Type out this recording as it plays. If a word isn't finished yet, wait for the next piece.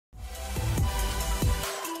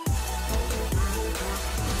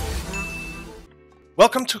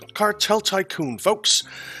Welcome to Cartel Tycoon, folks.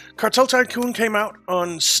 Cartel Tycoon came out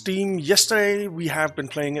on Steam yesterday. We have been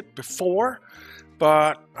playing it before,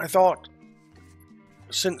 but I thought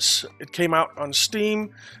since it came out on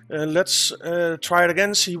Steam, let's try it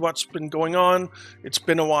again, see what's been going on. It's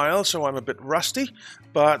been a while, so I'm a bit rusty,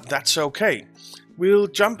 but that's okay. We'll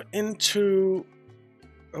jump into...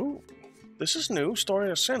 Oh, this is new, Story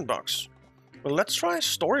of Sandbox. Well, let's try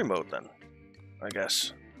story mode then, I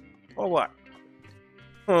guess. Or what?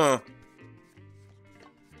 Huh.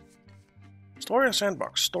 Story of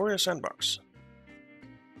Sandbox. Story of Sandbox.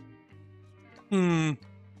 You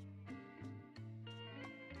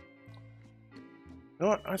know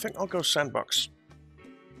what? I think I'll go Sandbox.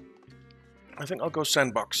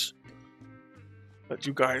 Let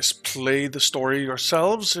you guys play the story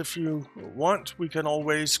yourselves if you want. We can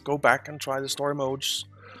always go back and try the story modes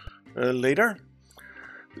later.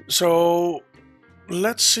 So...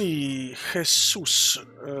 let's see, Jesus.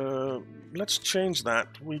 Let's change that.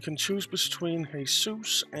 We can choose between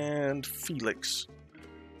Jesus and Felix.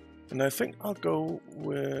 And I think I'll go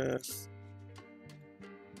with...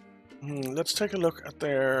 let's take a look at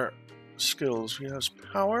their skills. He has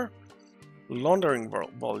power. Laundering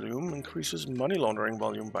volume increases money laundering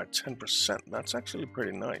volume by 10%. That's actually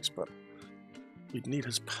pretty nice, but we'd need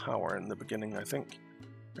his power in the beginning, I think.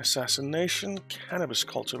 Assassination, cannabis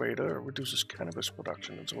cultivator, reduces cannabis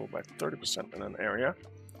production in total by 30% in an area.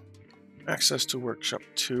 Access to workshop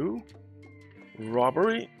 2.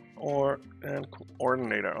 Robbery and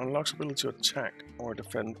coordinator unlocks ability to attack or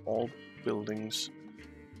defend all buildings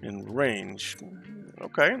in range.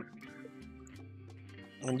 Okay.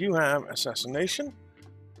 And you have assassination.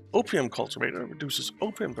 Opium cultivator reduces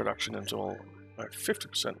opium production in total by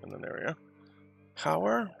 50% in an area.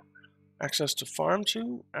 Power. Access to farm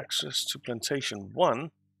 2, access to plantation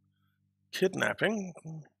 1, kidnapping,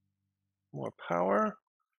 more power,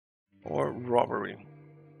 or robbery.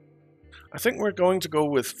 I think we're going to go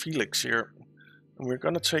with Felix here, and we're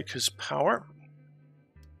going to take his power.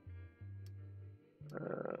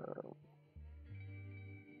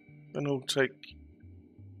 Then we'll take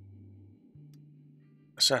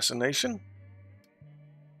assassination,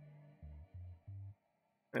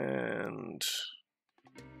 and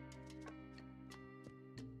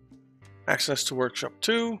access to workshop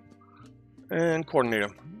 2, and coordinator.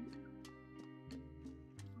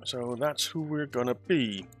 So that's who we're gonna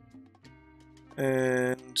be.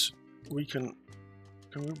 And we can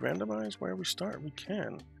we randomize where we start? We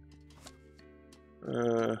can.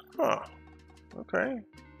 Okay.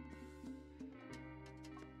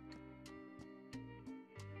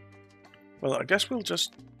 Well, I guess we'll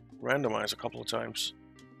just randomize a couple of times.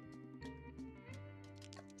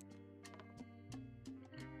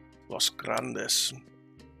 Los Grandes.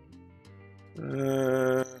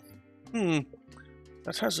 That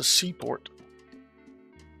has a seaport.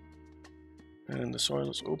 And the soil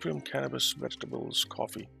is opium, cannabis, vegetables,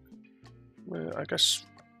 coffee. I guess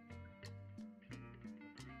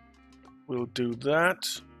we'll do that.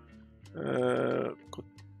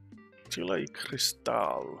 Cotilla y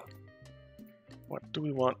Cristal. What do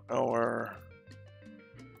we want our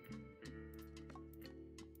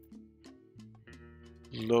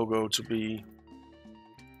logo to be?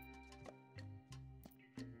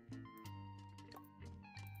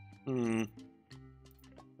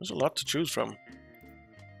 There's a lot to choose from.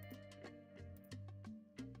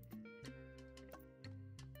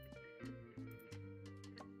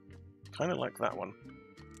 Kind of like that one.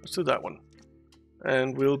 Let's do that one.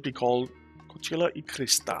 And we'll be called Cotilla y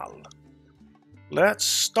Cristal. Let's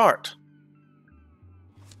start.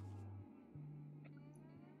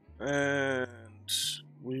 And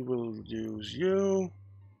we will use you.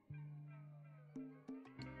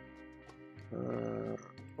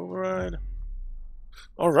 Override.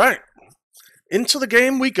 All right. Into the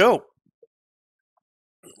game we go.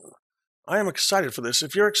 I am excited for this.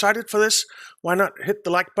 If you're excited for this, why not hit the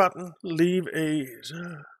like button, leave a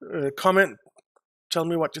comment, tell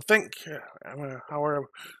me what you think, how are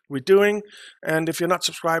we doing, and if you're not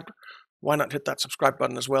subscribed, why not hit that subscribe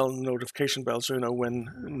button as well, notification bell, so you know when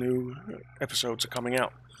new episodes are coming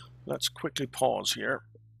out. Let's quickly pause here.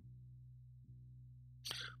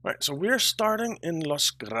 Right, so we're starting in Los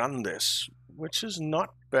Grandes, which is not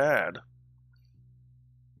bad.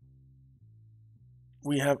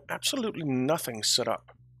 We have absolutely nothing set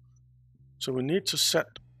up. So we need to set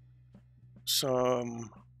some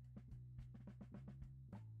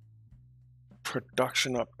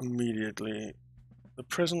production up immediately. The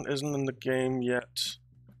prison isn't in the game yet.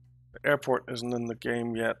 The airport isn't in the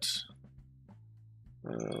game yet.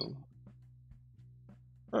 There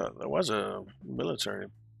was a military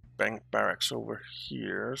bank barracks over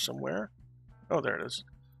here somewhere. Oh, there it is.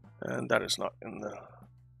 And that is not in the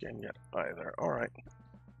game yet either. Alright.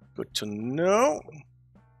 Good to know.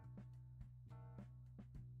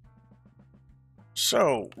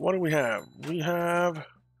 So, what do we have? We have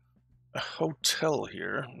a hotel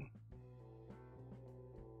here.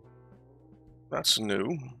 That's new.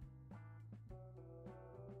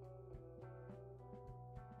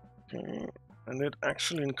 Okay, and it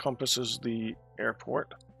actually encompasses the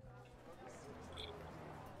airport.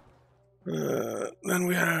 Then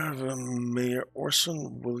we have Mayor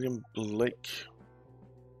Orson William Blake.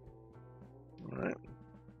 Alright.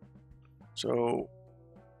 So,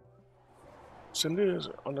 Cindy is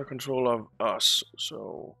under control of us,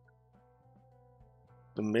 so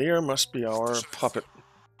the mayor must be our puppet.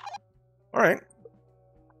 Alright.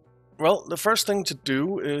 Well, the first thing to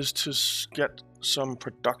do is to get some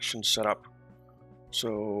production set up.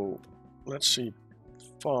 So, let's see,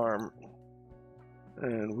 farm.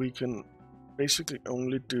 And we can basically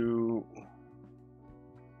only do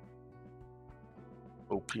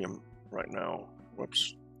opium right now.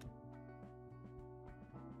 Whoops.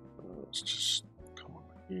 Let's just come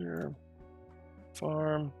over here.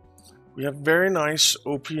 Farm. We have very nice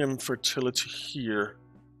opium fertility here.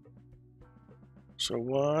 So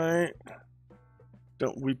why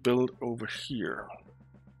don't we build over here?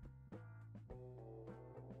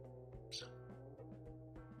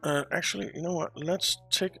 Actually, you know what? Let's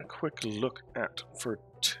take a quick look at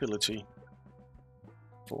fertility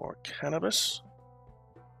for cannabis.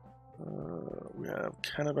 We have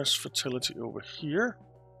cannabis fertility over here.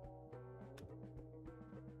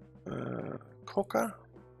 Coca.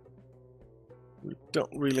 We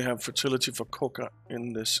don't really have fertility for coca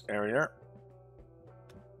in this area.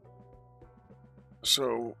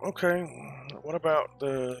 So, okay, what about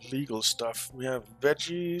the legal stuff? We have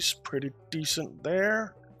veggies, pretty decent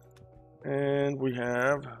there. And we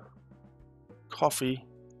have coffee,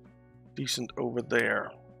 decent over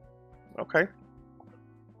there. Okay.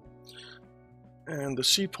 And the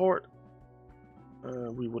seaport,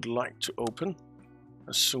 we would like to open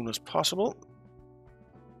as soon as possible.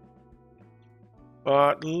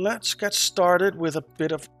 But let's get started with a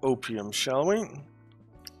bit of opium, shall we?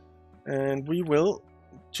 And we will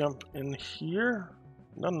jump in here.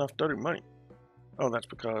 Not enough dirty money. Oh, that's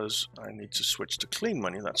because I need to switch to clean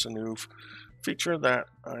money. That's a new feature that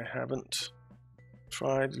I haven't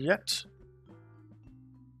tried yet.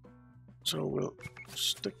 So we'll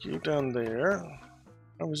stick you down there.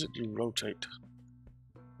 How is it you rotate?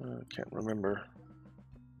 I can't remember.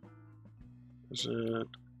 Is it...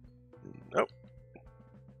 Nope.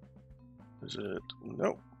 Is it...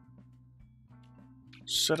 Nope.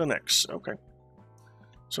 Set an X. Okay.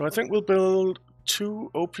 So I think we'll build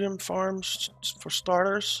 2 opium farms for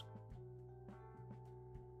starters.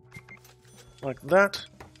 Like that.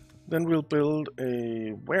 Then we'll build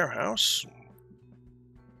a warehouse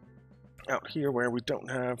out here where we don't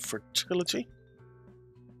have fertility.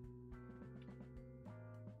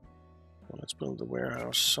 Well, let's build the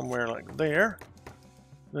warehouse somewhere like there.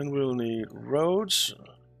 Then we'll need roads.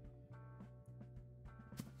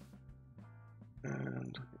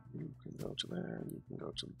 And you can go to there, you can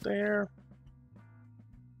go to there.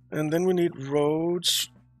 And then we need roads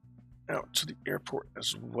out to the airport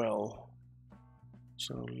as well.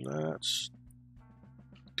 So let's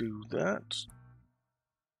do that.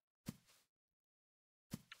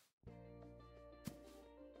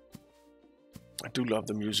 I do love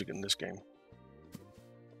the music in this game.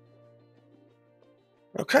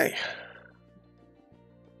 Okay.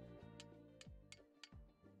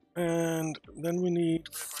 And then we need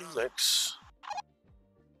Felix.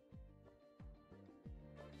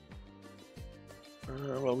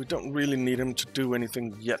 Well, we don't really need him to do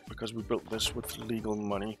anything yet because we built this with legal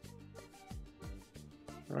money.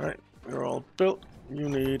 Alright, we're all built. You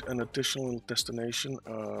need an additional destination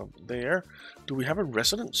there. Do we have a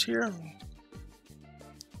residence here?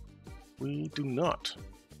 We do not.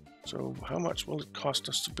 So how much will it cost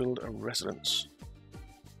us to build a residence?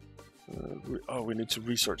 We need to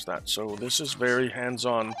research that. So this is very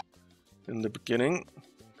hands-on in the beginning.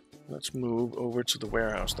 Let's move over to the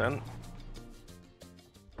warehouse then.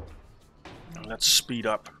 Let's speed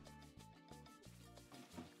up.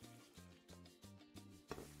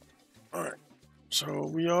 Alright, so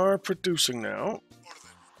we are producing now.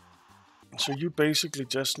 So you basically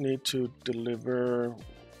just need to deliver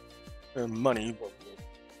money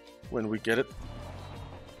when we get it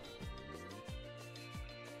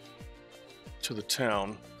to the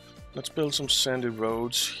town. Let's build some sandy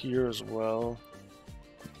roads here as well.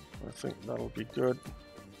 I think that'll be good.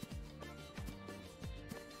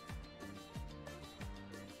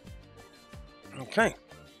 Okay.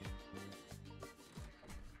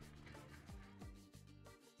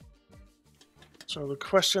 So the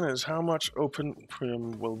question is, how much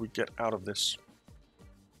opium will we get out of this?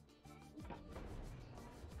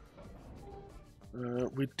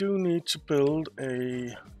 We do need to build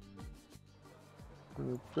a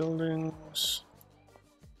buildings.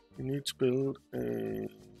 We need to build a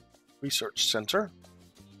research center.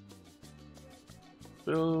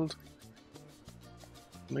 Build.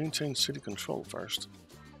 Maintain city control first.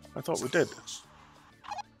 I thought we did.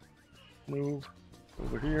 Move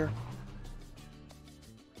over here.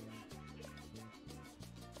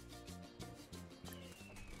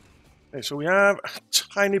 Okay, so we have a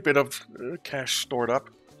tiny bit of cash stored up.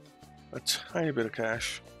 A tiny bit of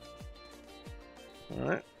cash.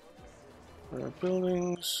 Alright.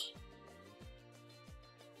 Buildings.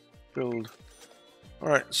 Build.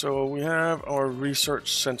 Alright, so we have our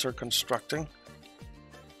research center constructing.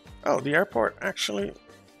 Oh, the airport actually...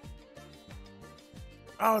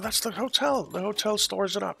 Oh, that's the hotel. The hotel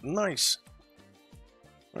stores it up. Nice.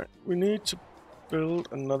 Right, we need to build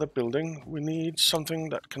another building. We need something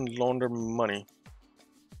that can launder money.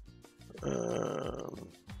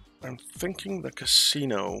 I'm thinking the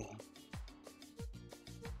casino.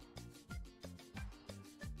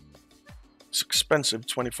 It's expensive,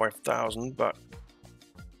 25,000, but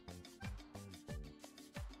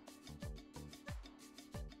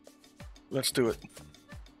let's do it.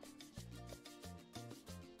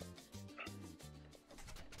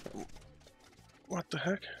 What the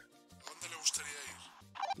heck?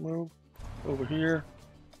 Move over here.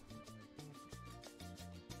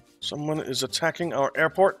 Someone is attacking our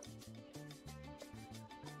airport.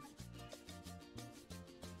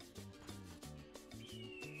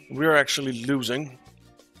 We're actually losing.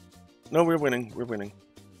 No, we're winning. We're winning.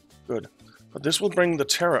 Good. But this will bring the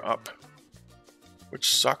terror up,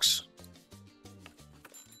 which sucks.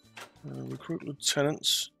 Recruit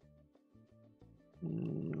lieutenants.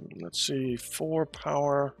 Let's see. 4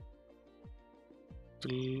 power.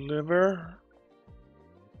 Deliver.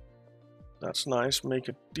 That's nice. Make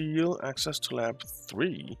a deal. Access to lab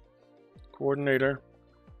 3. Coordinator.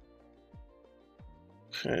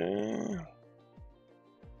 Okay.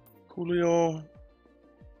 Julio.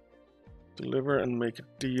 Deliver and make a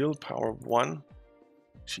deal. Power 1.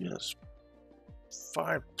 She has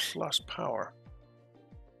 5+ power.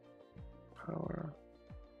 Power.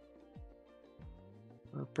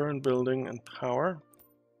 Burn building and power.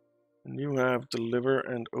 And you have deliver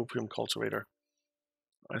and opium cultivator.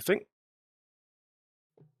 I think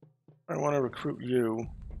I want to recruit you.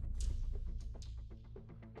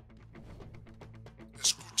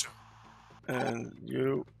 And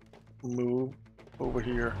you move over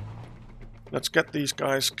here. Let's get these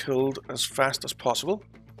guys killed as fast as possible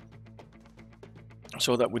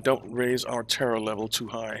so that we don't raise our terror level too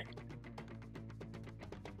high.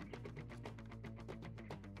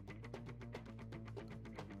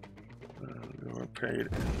 You are paid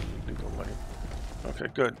in legal money. Okay,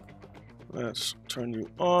 good. Let's turn you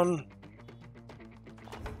on.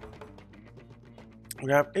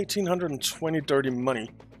 We have 1,820 dirty money.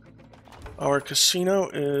 Our casino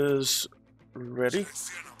is ready.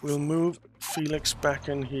 We'll move Felix back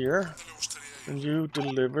in here. And you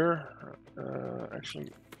deliver.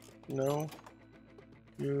 Actually, no.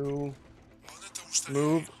 You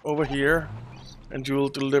move over here. And you'll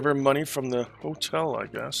deliver money from the hotel, I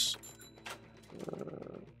guess.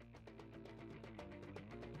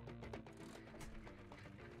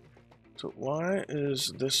 So why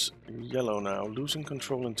is this yellow now? Losing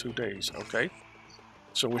control in 2 days. Okay.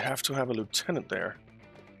 So we have to have a lieutenant there.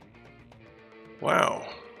 Wow.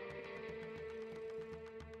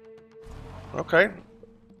 Okay.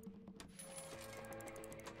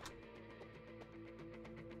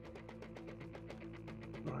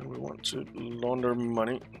 We want to launder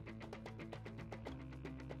money.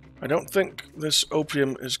 I don't think this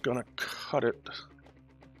opium is gonna cut it.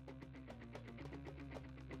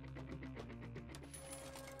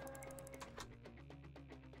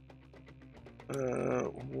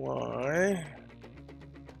 Why?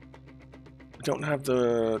 We don't have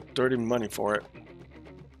the dirty money for it.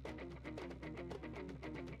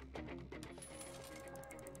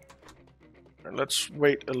 Let's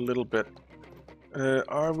wait a little bit.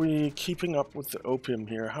 Are we keeping up with the opium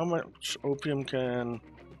here? How much opium can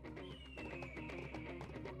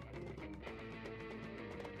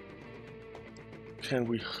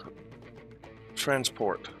we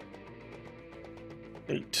transport?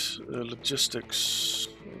 8 logistics.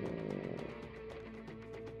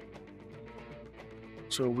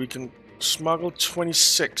 So we can smuggle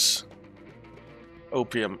 26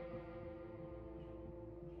 opium.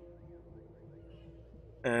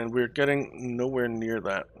 And we're getting nowhere near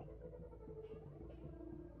that.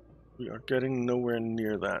 We are getting nowhere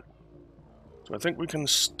near that. So I think we can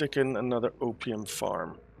stick in another opium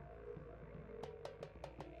farm.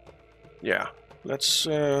 Yeah, let's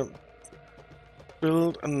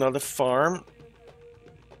build another farm.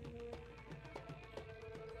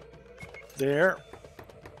 There.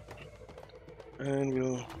 And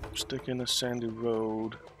we'll stick in a sandy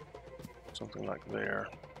road. Something like there.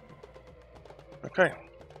 Okay.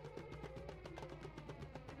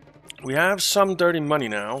 We have some dirty money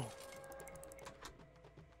now.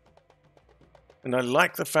 And I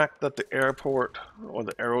like the fact that the airport or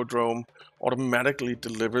the aerodrome automatically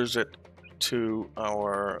delivers it to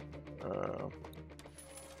our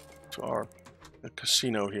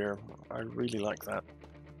casino here. I really like that.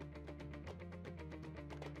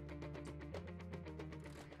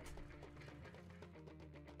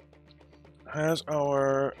 Has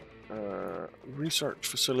our research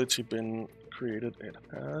facility been created? It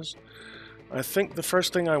has. I think the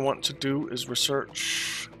first thing I want to do is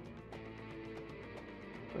research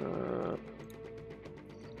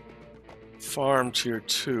farm tier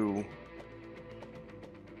 2.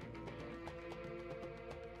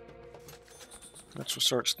 Let's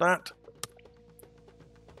research that.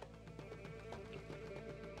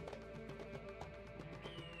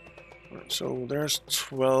 Right, so there's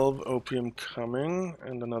 12 opium coming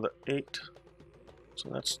and another 8. So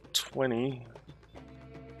that's 20.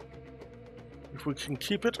 If we can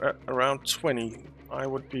keep it at around 20, I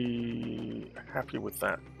would be happy with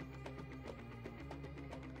that.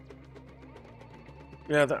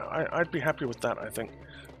 Yeah, I'd be happy with that, I think.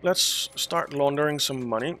 Let's start laundering some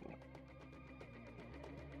money.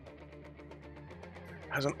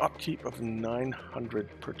 Has an upkeep of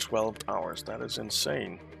 900 per 12 hours. That is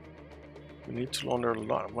insane. We need to launder a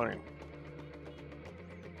lot of money.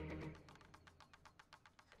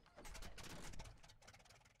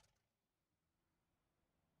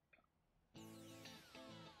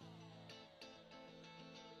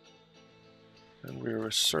 And we're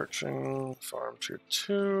researching farm tier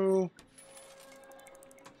 2.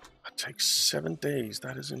 That takes 7 days.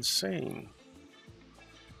 That is insane.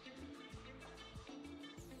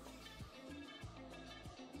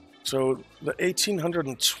 So the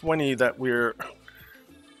 1820 that we're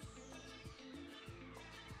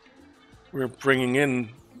bringing in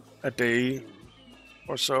a day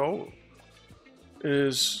or so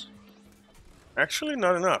is actually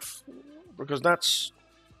not enough, because that's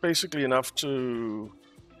basically enough to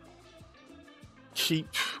keep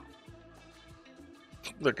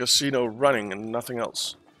the casino running and nothing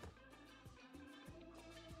else.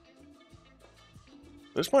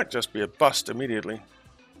 This might just be a bust immediately.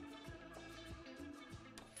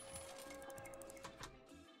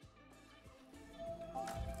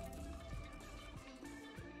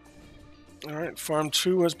 Alright, farm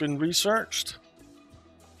 2 has been researched,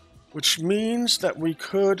 which means that we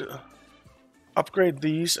could upgrade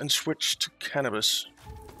these and switch to cannabis.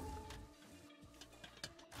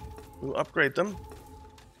 We'll upgrade them,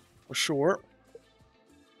 for sure.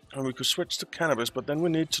 And we could switch to cannabis, but then we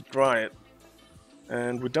need to dry it.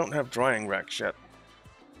 And we don't have drying racks yet.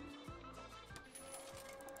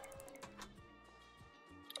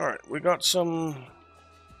 Alright, we got some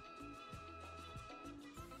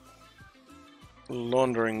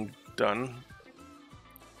laundering done.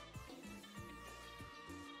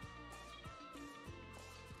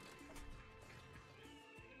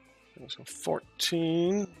 So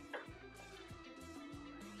 14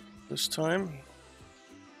 this time.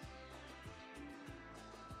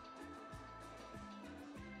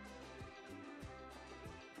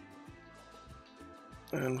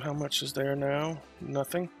 And how much is there now?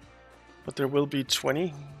 Nothing. But there will be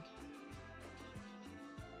 20.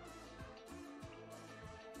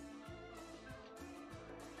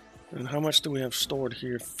 And how much do we have stored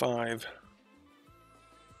here? 5.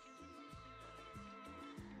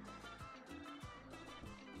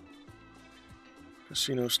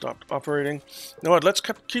 Casino stopped operating. You know what, let's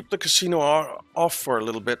keep the casino off for a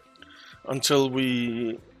little bit until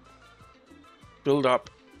we build up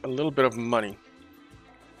a little bit of money.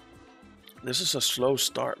 This is a slow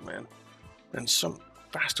start, man. And some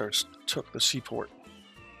bastards took the seaport.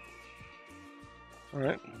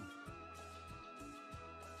 Alright.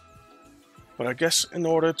 But I guess in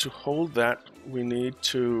order to hold that, we need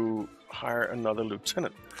to hire another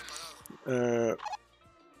lieutenant.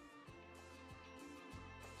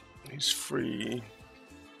 He's free.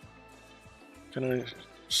 Can I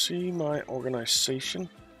see my organization?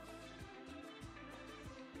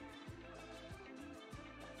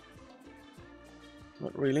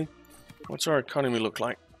 Not really. What's our economy look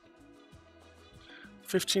like?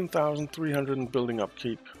 15,300 in building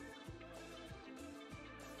upkeep.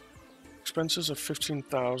 Expenses of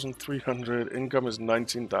 15,300. Income is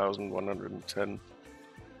 19,110.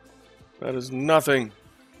 That is nothing.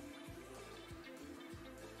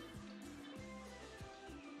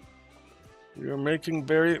 You're making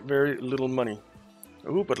very, very little money.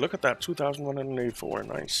 Ooh, but look at that, 2,184.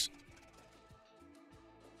 Nice.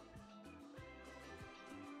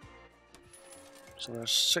 So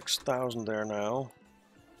there's 6,000 there now.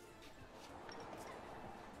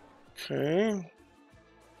 Okay.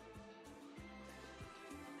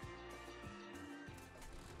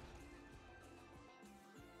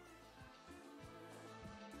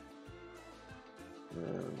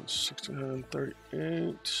 And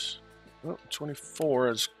 1,638. Oh, 24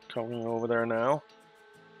 is coming over there now.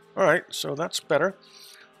 Alright, so that's better.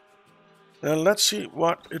 Now let's see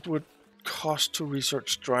what it would cost to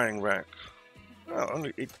research drying rack. Oh,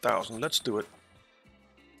 only 8,000. Let's do it.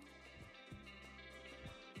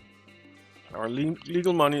 Our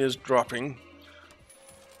legal money is dropping,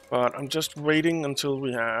 but I'm just waiting until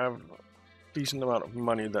we have a decent amount of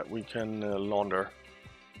money that we can launder.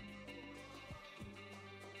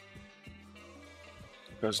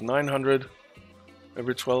 Because 900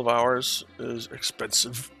 every 12 hours is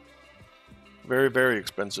expensive. Very, very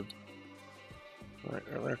expensive. All right,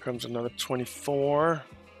 there comes another 24.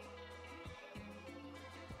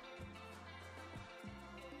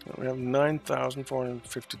 We have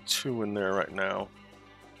 9,452 in there right now.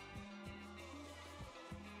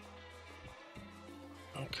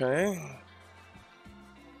 Okay.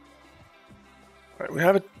 All right, we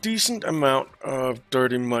have a decent amount of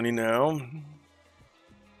dirty money now.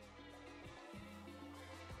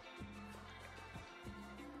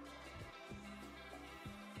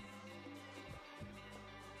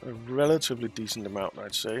 A relatively decent amount,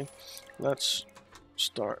 I'd say. Let's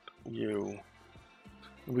start you.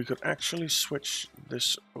 We could actually switch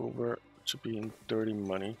this over to being dirty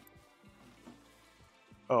money.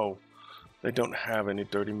 Oh, they don't have any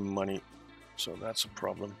dirty money, so that's a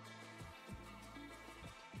problem.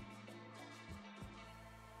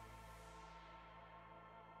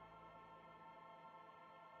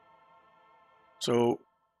 So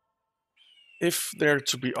if they're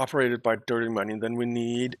to be operated by dirty money, then we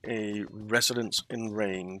need a residence in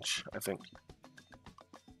range, I think.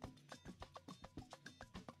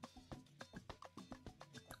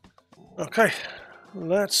 Okay,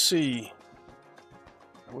 let's see.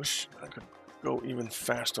 I wish I could go even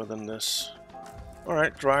faster than this.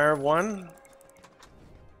 Alright, dryer 1.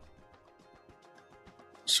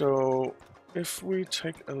 So if we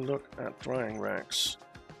take a look at drying racks,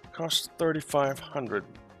 it costs 3,500.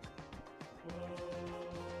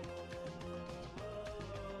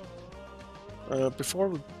 Before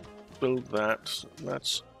we build that,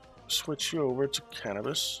 let's switch you over to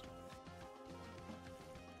cannabis.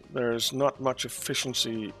 There's not much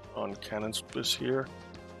efficiency on cannabis here.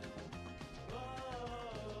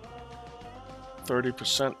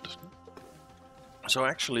 30%. So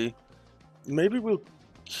actually, maybe we'll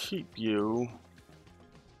keep you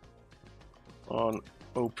on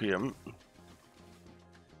opium.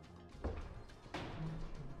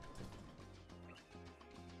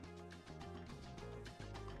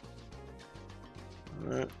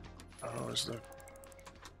 Alright, how is the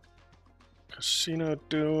casino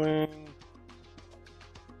doing?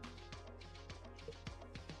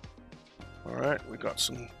 Alright, we got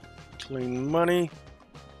some clean money.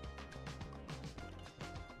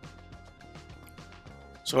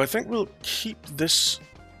 So I think we'll keep this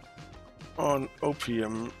on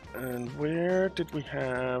opium. And where did we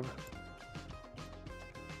have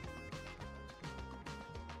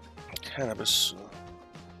cannabis?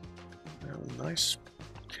 We have a nice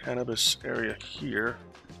cannabis area here.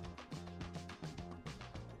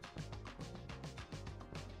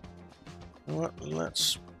 You know what?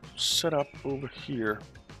 Let's set up over here.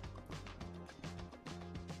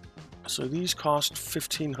 So these cost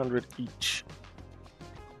 1,500 each.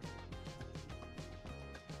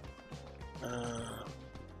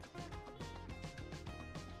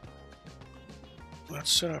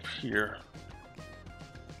 Let's set up here.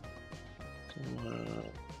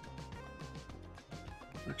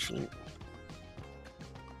 Actually,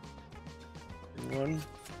 1,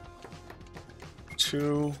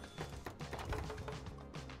 2,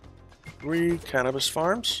 3 cannabis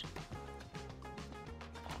farms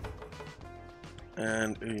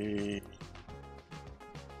and a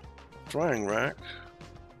drying rack.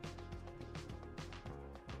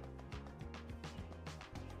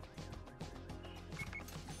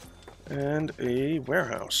 And a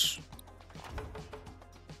warehouse.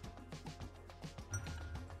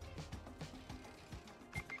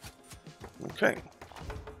 Okay.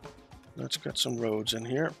 Let's get some roads in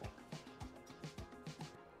here.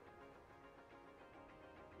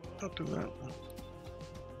 I'll do that.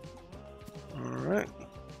 Alright.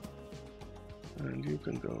 And you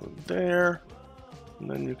can go there.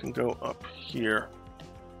 And then you can go up here.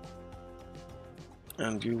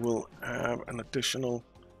 And you will have an additional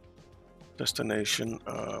destination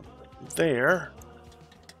there.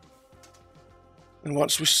 And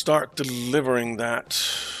once we start delivering that,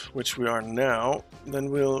 which we are now,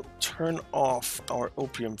 then we'll turn off our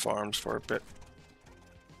opium farms for a bit.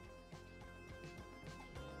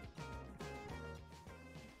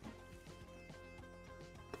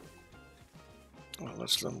 Well,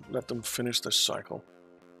 let them finish this cycle.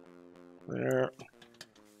 There.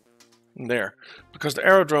 And there. Because the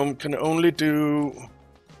aerodrome can only do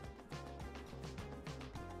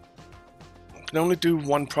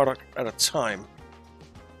one product at a time.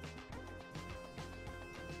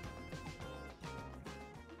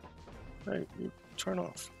 Hey, you turn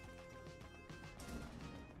off.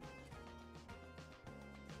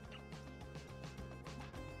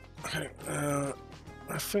 Okay,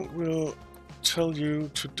 I think we'll tell you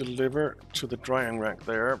to deliver to the drying rack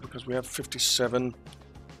there, because we have 57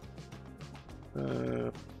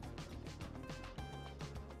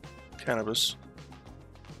 cannabis.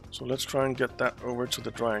 So let's try and get that over to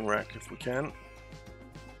the drying rack if we can.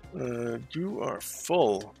 You are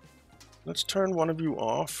full. Let's turn one of you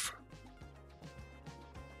off.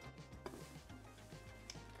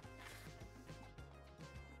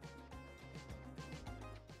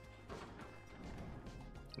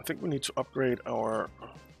 I think we need to upgrade our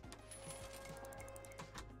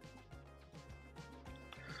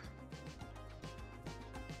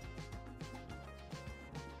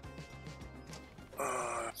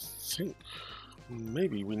I think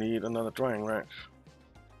maybe we need another drying rack.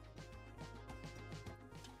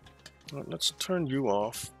 Right, let's turn you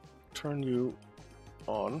off, turn you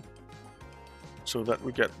on, so that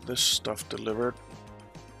we get this stuff delivered.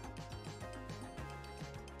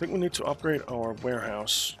 I think we need to upgrade our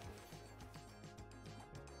warehouse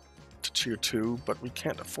to tier 2, but we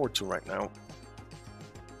can't afford to right now.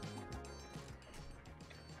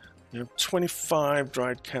 We have 25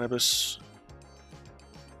 dried cannabis,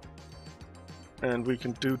 and we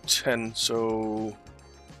can do 10, so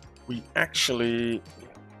we're actually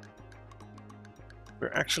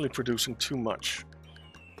producing too much.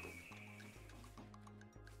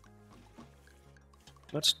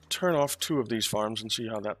 Let's turn off 2 of these farms and see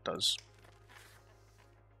how that does.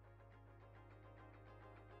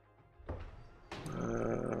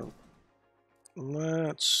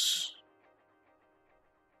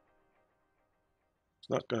 It's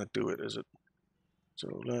not going to do it, is it?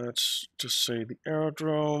 So let's just say the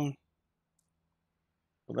aerodrome.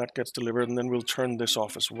 Well, that gets delivered, and then we'll turn this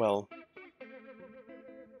off as well.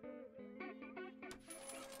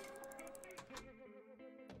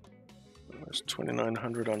 There's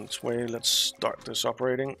 2,900 on its way. Let's start this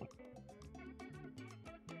operating.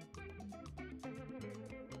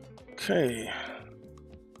 Okay.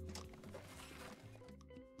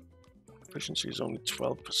 Efficiency is only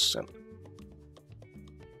 12%.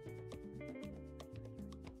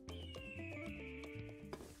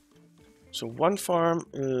 So one farm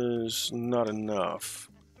is not enough.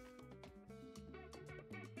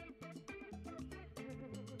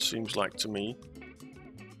 Seems like to me.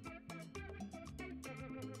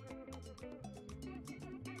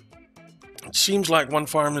 It seems like one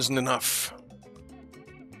farm isn't enough.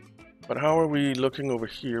 But how are we looking over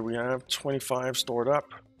here? We have 25 stored up.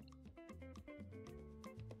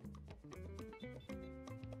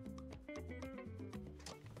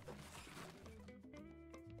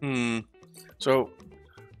 So,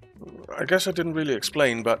 I guess I didn't really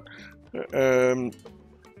explain, but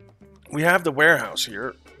we have the warehouse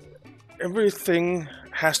here. Everything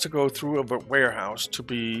has to go through a warehouse to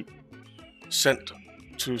be sent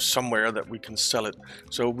to somewhere that we can sell it.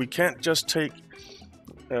 So we can't just take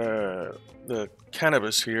the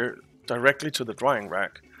cannabis here directly to the drying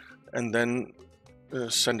rack and then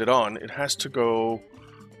send it on. It has to go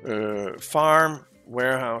farm,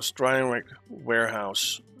 warehouse, drying rack,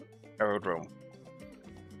 warehouse, aerodrome.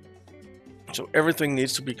 So everything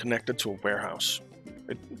needs to be connected to a warehouse.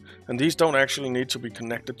 And these don't actually need to be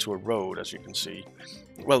connected to a road, as you can see.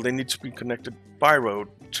 Well, they need to be connected by road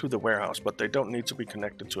to the warehouse, but they don't need to be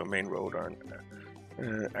connected to a main road or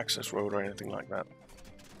an access road or anything like that.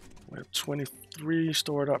 We have 23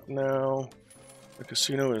 stored up now. The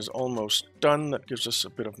casino is almost done. That gives us a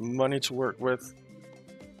bit of money to work with.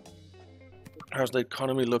 How's the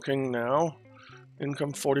economy looking now?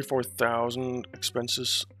 Income 44,000,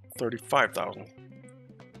 expenses 35,000.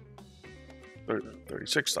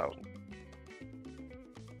 36,000.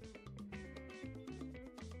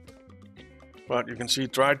 But you can see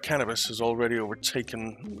dried cannabis has already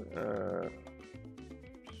overtaken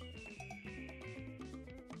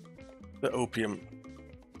the opium,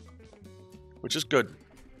 which is good.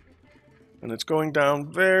 And it's going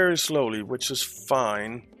down very slowly, which is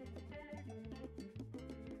fine.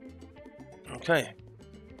 Okay,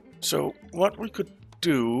 so what we could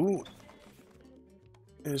do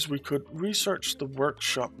is we could research the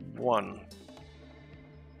workshop 1.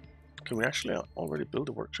 Can we actually already build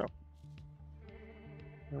a workshop?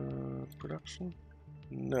 Production?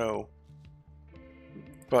 No.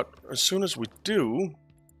 But as soon as we do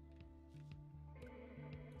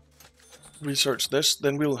research this,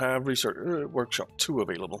 then we'll have research workshop 2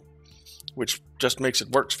 available, which just makes it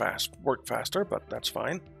work faster, but that's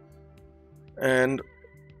fine. And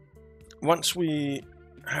once we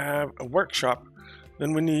have a workshop,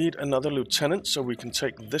 then we need another lieutenant, so we can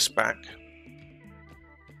take this back.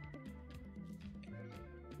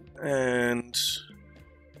 And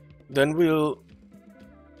then we'll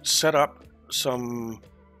set up some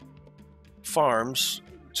farms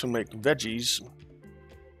to make veggies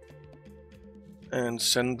and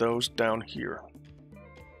send those down here.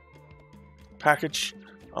 Package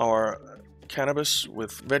our cannabis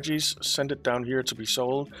with veggies, send it down here to be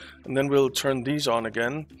sold, and then we'll turn these on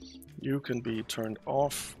again. You can be turned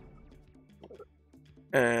off,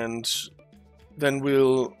 and then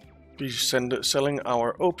we'll be selling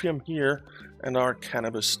our opium here and our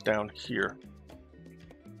cannabis down here.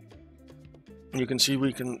 You can see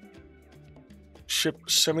we can ship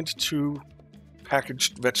 72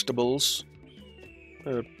 packaged vegetables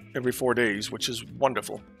every 4 days, which is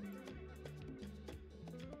wonderful.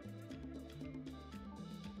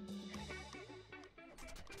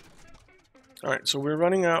 Alright, so we're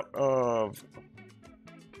running out of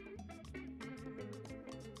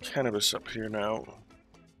cannabis up here now.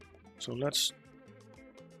 So let's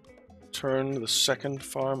turn the second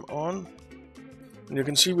farm on. And you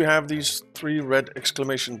can see we have these 3 red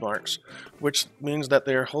exclamation marks, which means that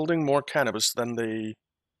they're holding more cannabis than they're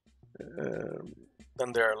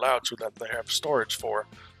allowed to, that they have storage for.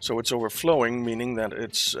 So it's overflowing, meaning that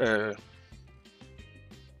it's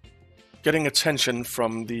getting attention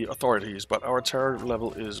from the authorities, but our terror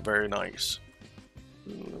level is very nice.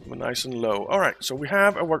 Nice and low. Alright, so we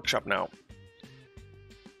have a workshop now.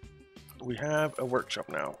 We have a workshop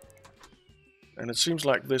now. And it seems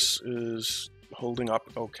like this is holding up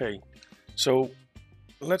okay. So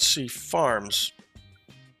let's see, farms.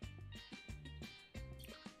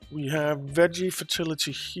 We have veggie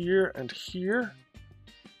fertility here and here.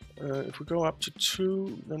 If we go up to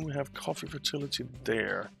 2, then we have coffee fertility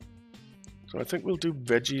there. So I think we'll do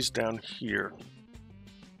veggies down here.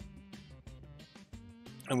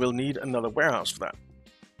 And we'll need another warehouse for that,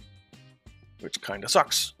 which kind of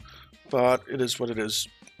sucks, but it is what it is.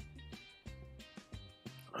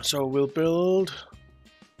 So we'll build,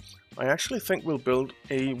 I actually think we'll build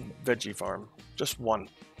a veggie farm, just one.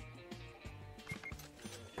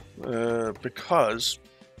 Because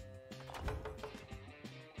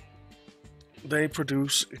they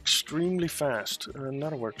produce extremely fast.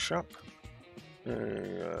 Not a workshop,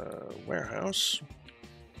 warehouse.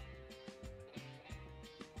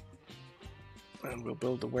 And we'll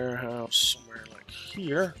build the warehouse somewhere like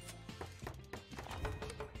here.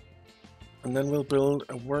 And then we'll build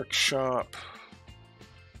a workshop.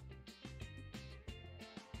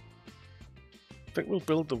 I think we'll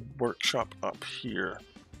build the workshop up here.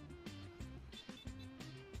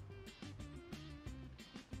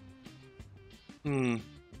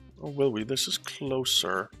 Or will we? This is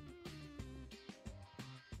closer.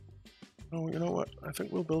 Oh, you know what? I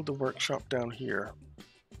think we'll build the workshop down here.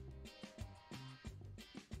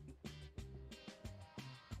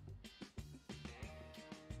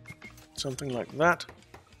 Something like that.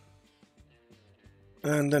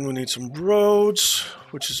 And then we need some roads,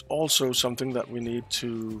 which is also something that we need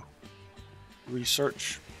to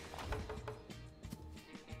research.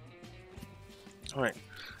 All right.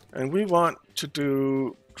 And we want to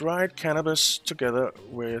do dried cannabis together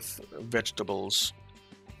with vegetables.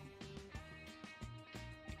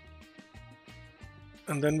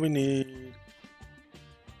 And then we need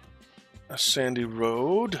a sandy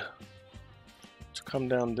road to come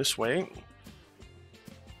down this way.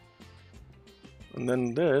 And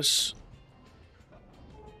then this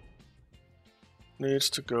needs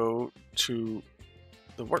to go to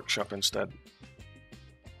the workshop instead.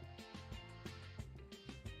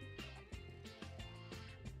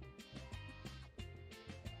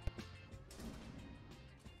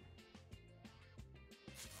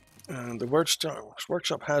 And the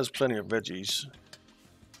workshop has plenty of veggies.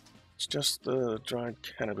 It's just the dried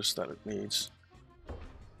cannabis that it needs.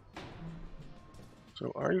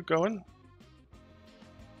 So are you going?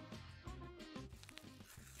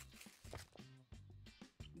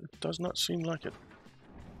 It does not seem like it.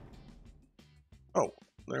 Oh,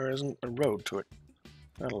 there isn't a road to it.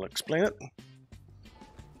 That'll explain it.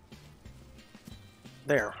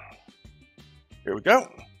 There. Here we go.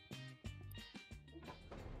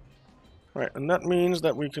 Right, and that means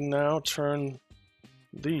that we can now turn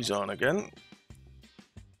these on again.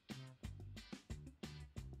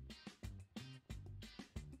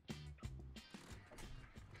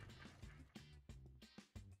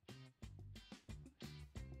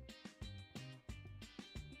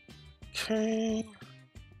 Okay.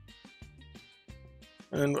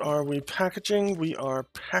 And are we packaging? We are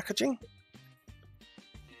packaging.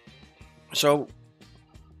 So,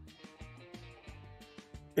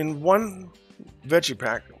 in one veggie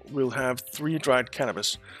pack, we'll have 3 dried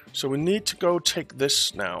cannabis. So we need to go take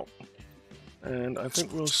this now. And I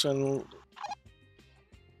think we'll send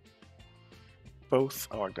both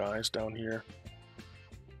our guys down here.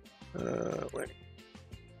 Wait.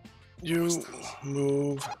 You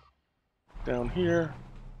move down here.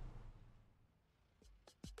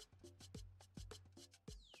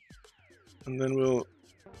 And then we'll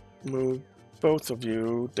move both of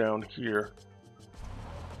you down here.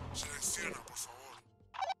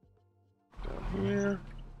 Down here.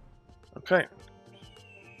 Okay.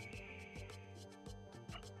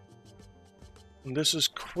 And this is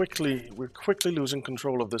we're quickly losing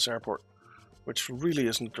control of this airport, which really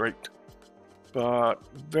isn't great. But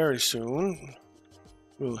very soon,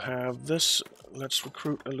 we'll have this. Let's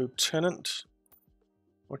recruit a lieutenant.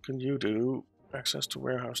 What can you do? Access to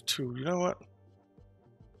warehouse 2. You know what?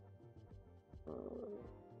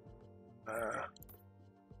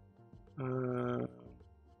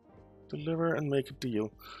 Deliver and make a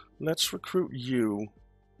deal. Let's recruit you.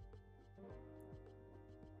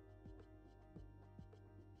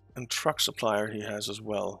 And truck supplier he has as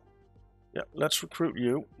well. Yeah, let's recruit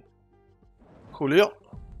you. Julio.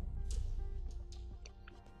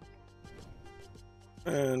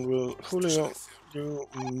 And we'll, Julio, you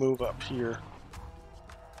move up here.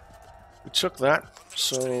 We took that,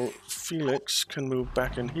 so Felix can move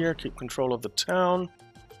back in here, keep control of the town.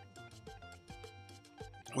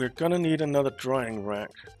 We're gonna need another drying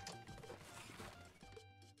rack.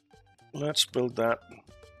 Let's build that.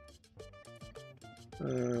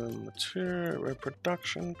 Material,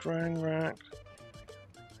 reproduction, drying rack.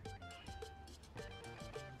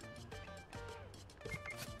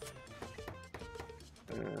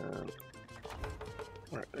 And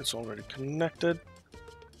right, it's already connected.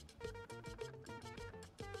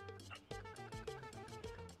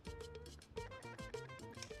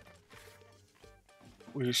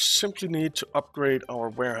 We simply need to upgrade our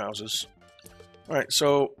warehouses. Alright,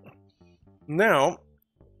 so now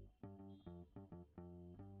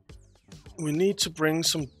we need to bring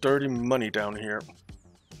some dirty money down here.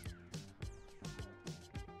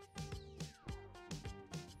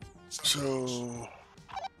 So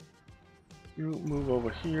you move over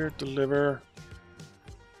here, deliver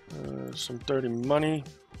some dirty money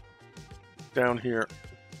down here,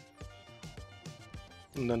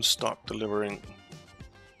 and then stop delivering.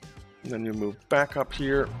 And then you move back up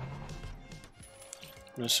here.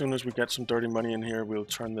 And as soon as we get some dirty money in here, we'll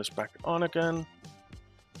turn this back on again.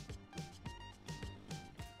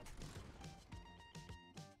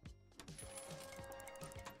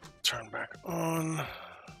 Turn back on.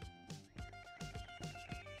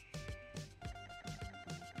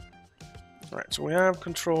 Alright, so we have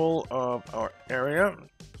control of our area.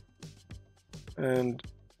 And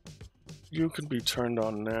you can be turned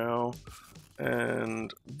on now.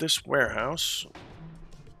 And this warehouse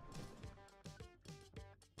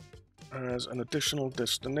has an additional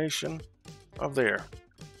destination of there.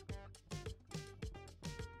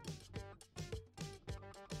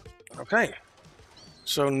 Okay,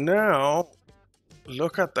 so now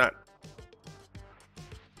look at that.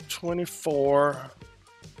 24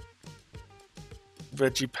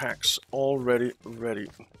 veggie packs already ready.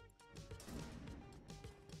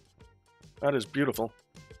 That is beautiful.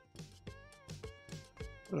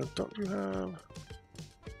 Don't you have...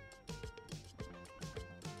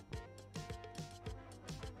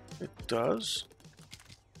 It does?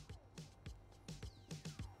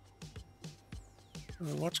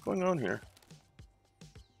 What's going on here?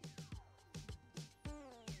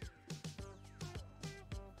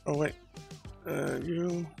 Oh wait,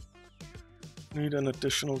 you need an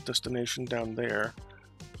additional destination down there,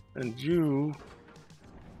 and you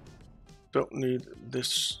don't need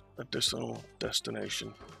this additional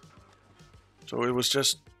destination. So it was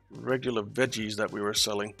just regular veggies that we were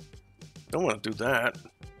selling. Don't want to do that.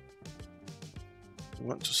 We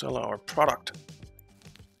want to sell our product.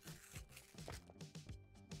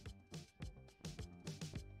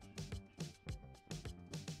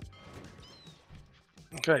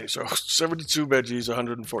 Okay, so 72 veggies,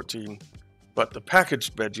 114. But the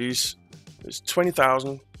packaged veggies is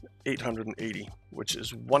 20,880, which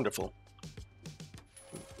is wonderful.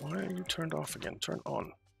 Why are you turned off again? Turn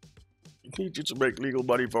on. We need you to make legal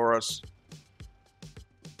money for us.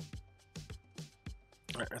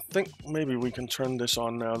 I think maybe we can turn this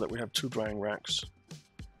on now that we have 2 drying racks.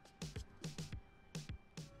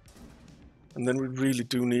 And then we really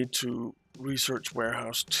do need to research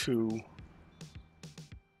warehouse 2.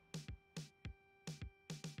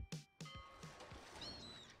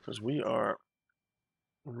 Because we are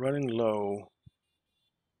running low.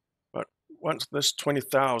 But once this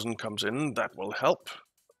 20,000 comes in, that will help.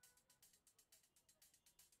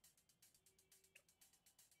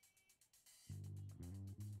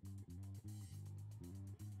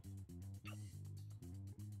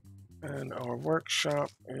 And our workshop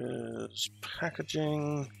is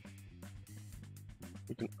packaging.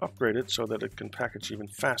 We can upgrade it so that it can package even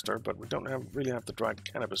faster, but we don't really have the dried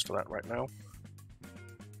cannabis for that right now.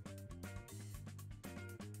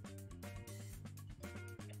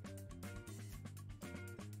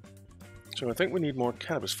 So I think we need more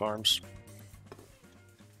cannabis farms.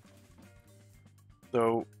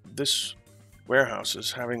 Though this warehouse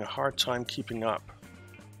is having a hard time keeping up.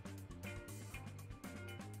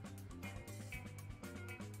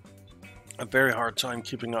 A very hard time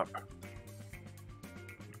keeping up.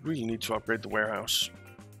 Really need to upgrade the warehouse.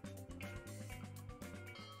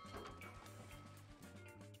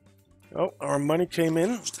 Oh, our money came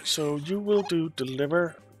in, so you will do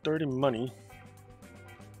deliver dirty money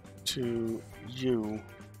to you.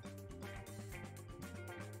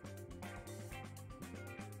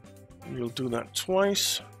 You'll do that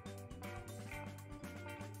twice.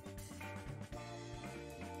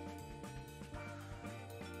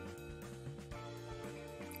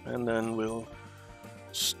 And then we'll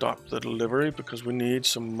stop the delivery because we need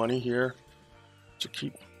some money here to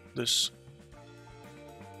keep this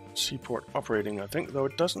seaport operating, I think, though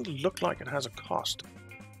it doesn't look like it has a cost.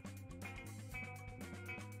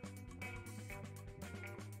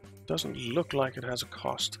 Doesn't look like it has a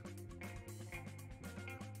cost.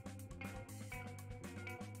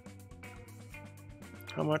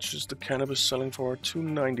 How much is the cannabis selling for?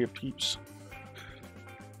 $2.90 a piece.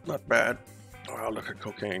 Not bad. Oh, look at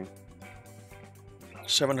cocaine.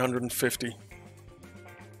 750.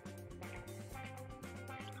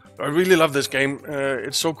 I really love this game.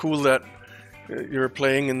 It's so cool that you're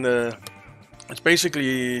playing in the... It's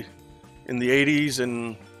basically in the 80s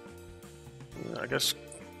in, I guess,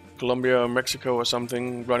 Colombia or Mexico or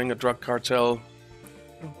something, running a drug cartel.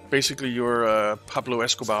 Basically, you're Pablo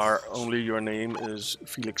Escobar, only your name is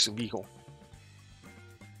Felix Vigo.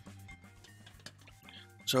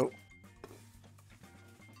 So,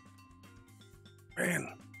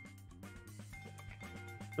 man,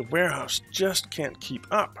 the warehouse just can't keep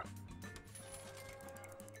up.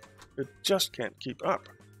 It just can't keep up.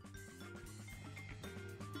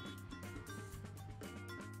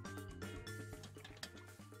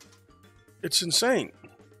 It's insane.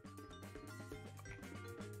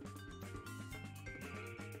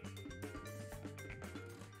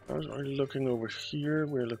 I was already looking over here.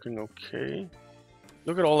 We're looking okay.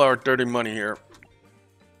 Look at all our dirty money here.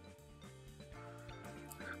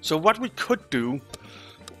 So what we could do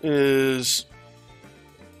is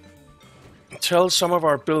tell some of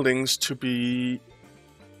our buildings to be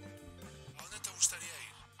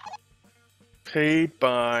paid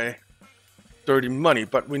by dirty money,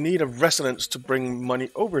 but we need a residence to bring money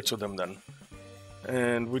over to them then.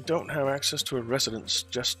 And we don't have access to a residence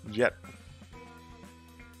just yet.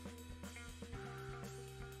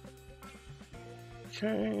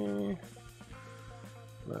 Okay.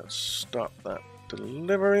 Let's stop that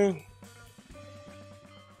delivery.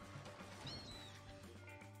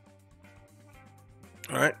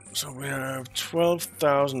 Alright, so we have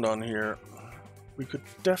 12,000 on here. We could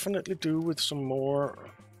definitely do with some more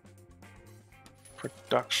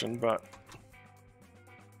production, but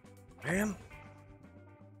man,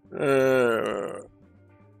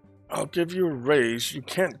 I'll give you a raise. You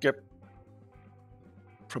can't get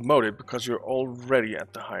promoted because you're already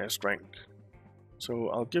at the highest rank. So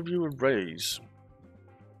I'll give you a raise.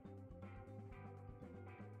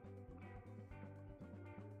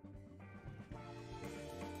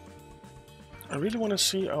 I really want to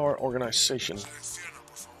see our organization.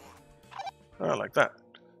 Like that.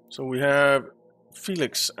 So we have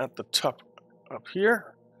Felix at the top up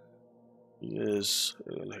here. He is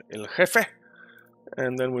El Jefe.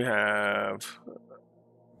 And then we have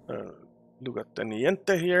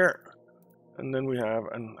Lugarteniente here. And then we have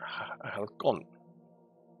a Halcon.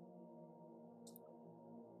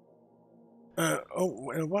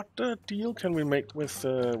 And what deal can we make with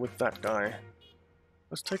that guy?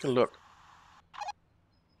 Let's take a look.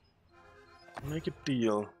 Make a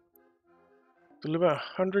deal. Deliver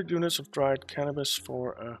 100 units of dried cannabis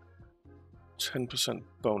for a 10%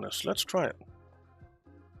 bonus. Let's try it.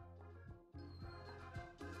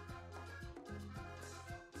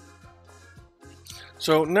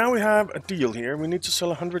 So now we have a deal here. We need to sell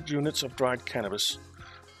 100 units of dried cannabis.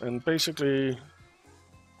 And basically,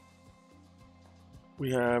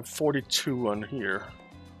 we have 42 on here.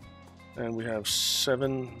 And we have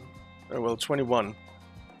 21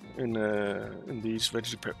 in these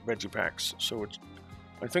veggie packs. So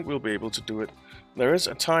I think we'll be able to do it. There is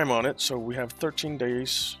a time on it, so we have 13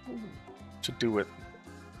 days to do it.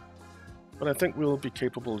 But I think we'll be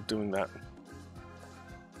capable of doing that.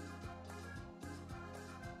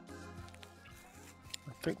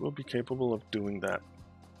 I think we'll be capable of doing that.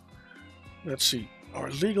 Let's see. Our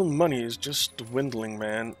legal money is just dwindling,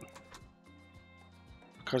 man.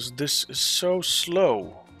 Because this is so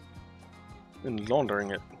slow in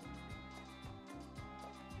laundering it.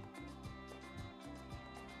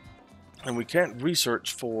 And we can't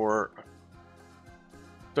research for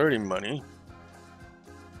dirty money.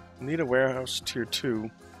 We need a warehouse tier 2.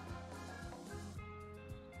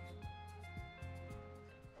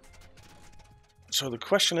 So the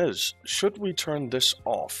question is, should we turn this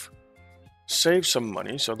off? Save some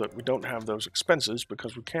money so that we don't have those expenses,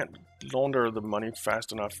 because we can't launder the money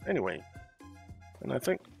fast enough anyway. And I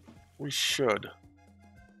think we should.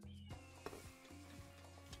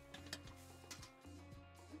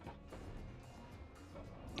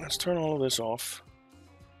 Let's turn all of this off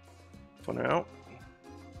for now.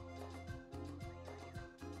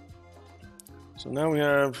 So now we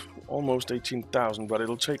have almost 18,000, but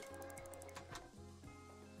it'll take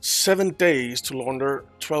 7 days to launder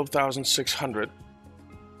 12,600,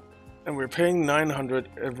 and we're paying 900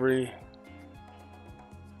 every.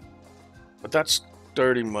 But that's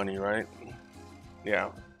dirty money, right? Yeah,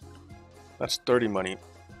 that's dirty money.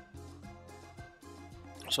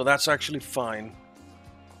 So that's actually fine.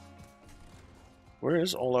 Where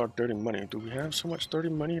is all our dirty money? Do we have so much dirty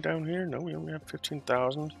money down here? No, we only have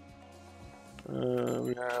 15,000.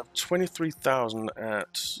 We have 23,000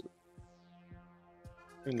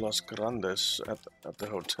 in Los Grandes at the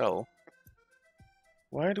hotel.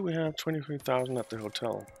 Why do we have 23,000 at the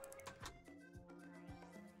hotel?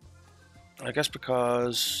 I guess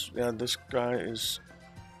because, yeah, this guy is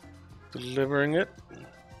delivering it.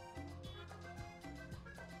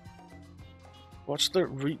 What's the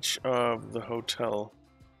reach of the hotel?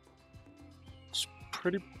 It's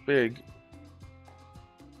pretty big.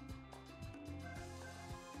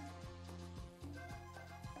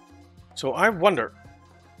 So I wonder,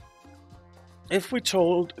 if we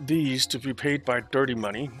told these to be paid by dirty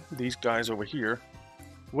money, these guys over here,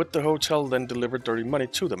 would the hotel then deliver dirty money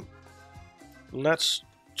to them? Let's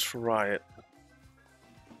try it.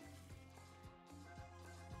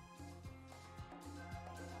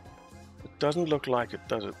 It doesn't look like it,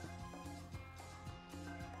 does it?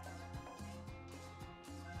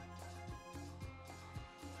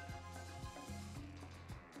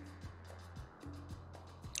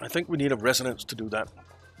 I think we need a resonance to do that.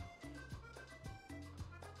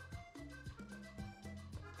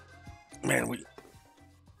 Man, we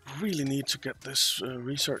really need to get this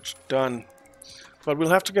research done. But we'll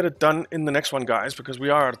have to get it done in the next one, guys, because we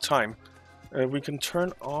are out of time. We can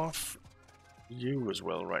turn off you as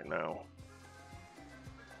well right now.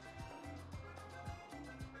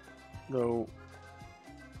 Though,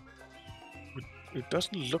 it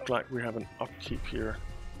doesn't look like we have an upkeep here.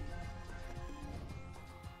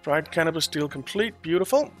 Dried cannabis deal complete.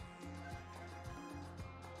 Beautiful.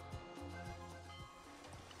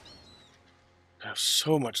 We have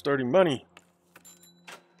so much dirty money.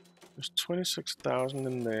 There's 26,000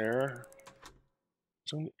 in there.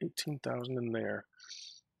 There's only 18,000 in there.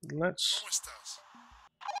 Let's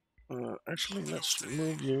actually let's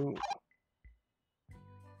move you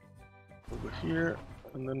over here,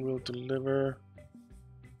 and then we'll deliver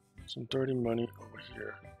some dirty money over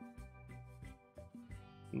here.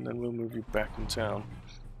 And then we'll move you back in town.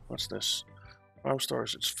 What's this? Farm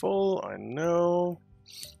stores, it's full, I know.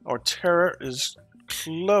 Our terror is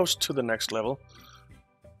close to the next level.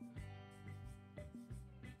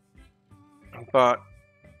 But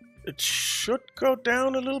it should go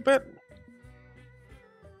down a little bit.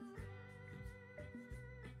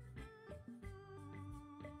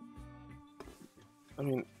 I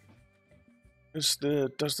mean, does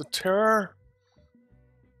the terror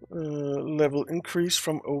level increase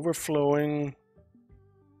from overflowing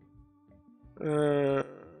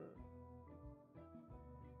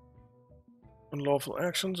unlawful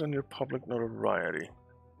actions and your public notoriety?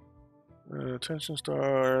 Attention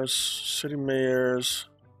stars, city mayors.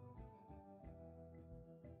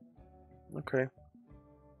 Okay.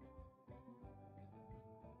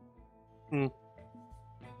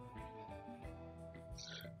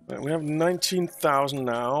 Right, we have 19,000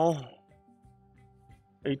 now.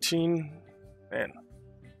 18. Man,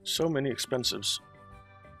 so many expensives.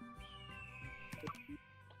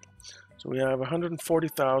 So we have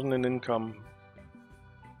 140,000 in income.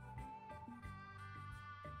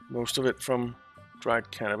 Most of it from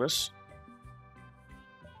dried cannabis.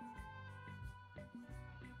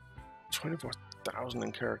 24,000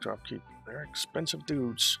 in character upkeep. They're expensive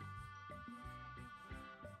dudes.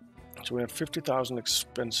 So we have 50,000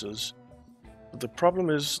 expenses. But the problem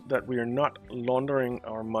is that we are not laundering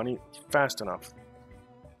our money fast enough.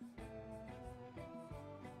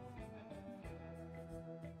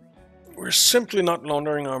 We're simply not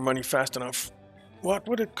laundering our money fast enough. What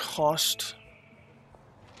would it cost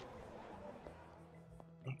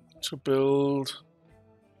to build?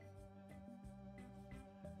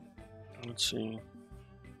 Let's see.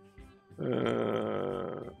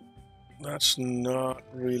 That's not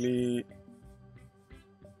really...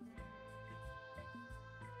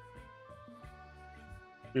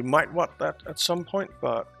 We might want that at some point,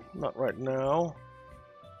 but not right now.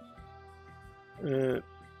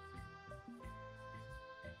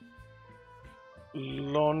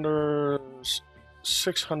 Launders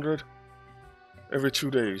 600 every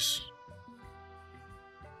 2 days.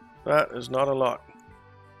 That is not a lot.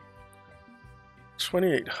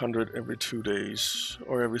 2,800 every 2 days,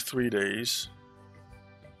 or every 3 days.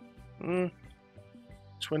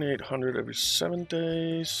 2,800 every 7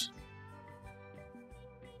 days.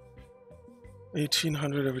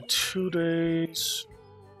 1,800 every 2 days.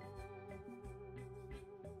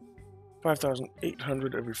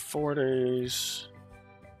 5,800 every 4 days.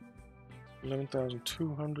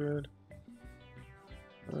 11,200.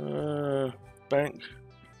 Bank.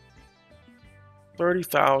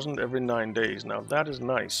 30,000 every 9 days. Now that is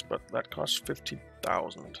nice, but that costs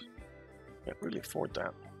 50,000. Can't really afford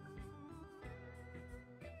that.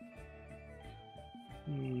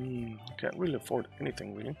 Can't really afford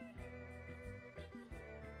anything really.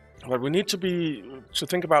 But we need to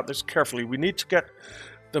think about this carefully. We need to get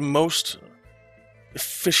the most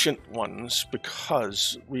efficient ones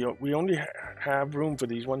because we only have room for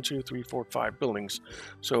these 1, 2, 3, 4, 5 buildings.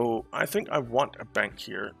 So I think I want a bank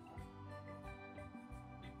here.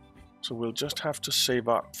 So we'll just have to save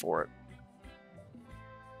up for it.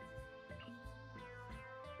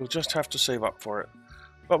 We'll just have to save up for it.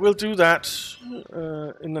 But we'll do that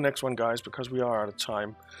in the next one, guys, because we are out of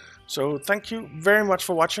time. So thank you very much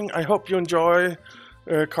for watching. I hope you enjoy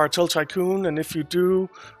Cartel Tycoon, and if you do,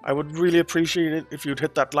 I would really appreciate it if you'd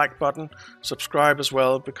hit that like button, subscribe as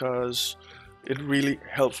well, because it really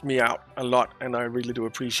helps me out a lot, and I really do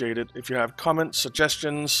appreciate it. If you have comments,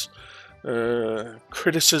 suggestions,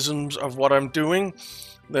 criticisms of what I'm doing,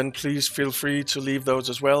 then please feel free to leave those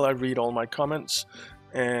as well. I read all my comments,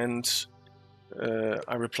 and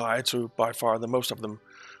I reply to by far the most of them.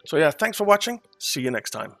 So yeah, thanks for watching. See you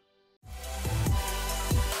next time.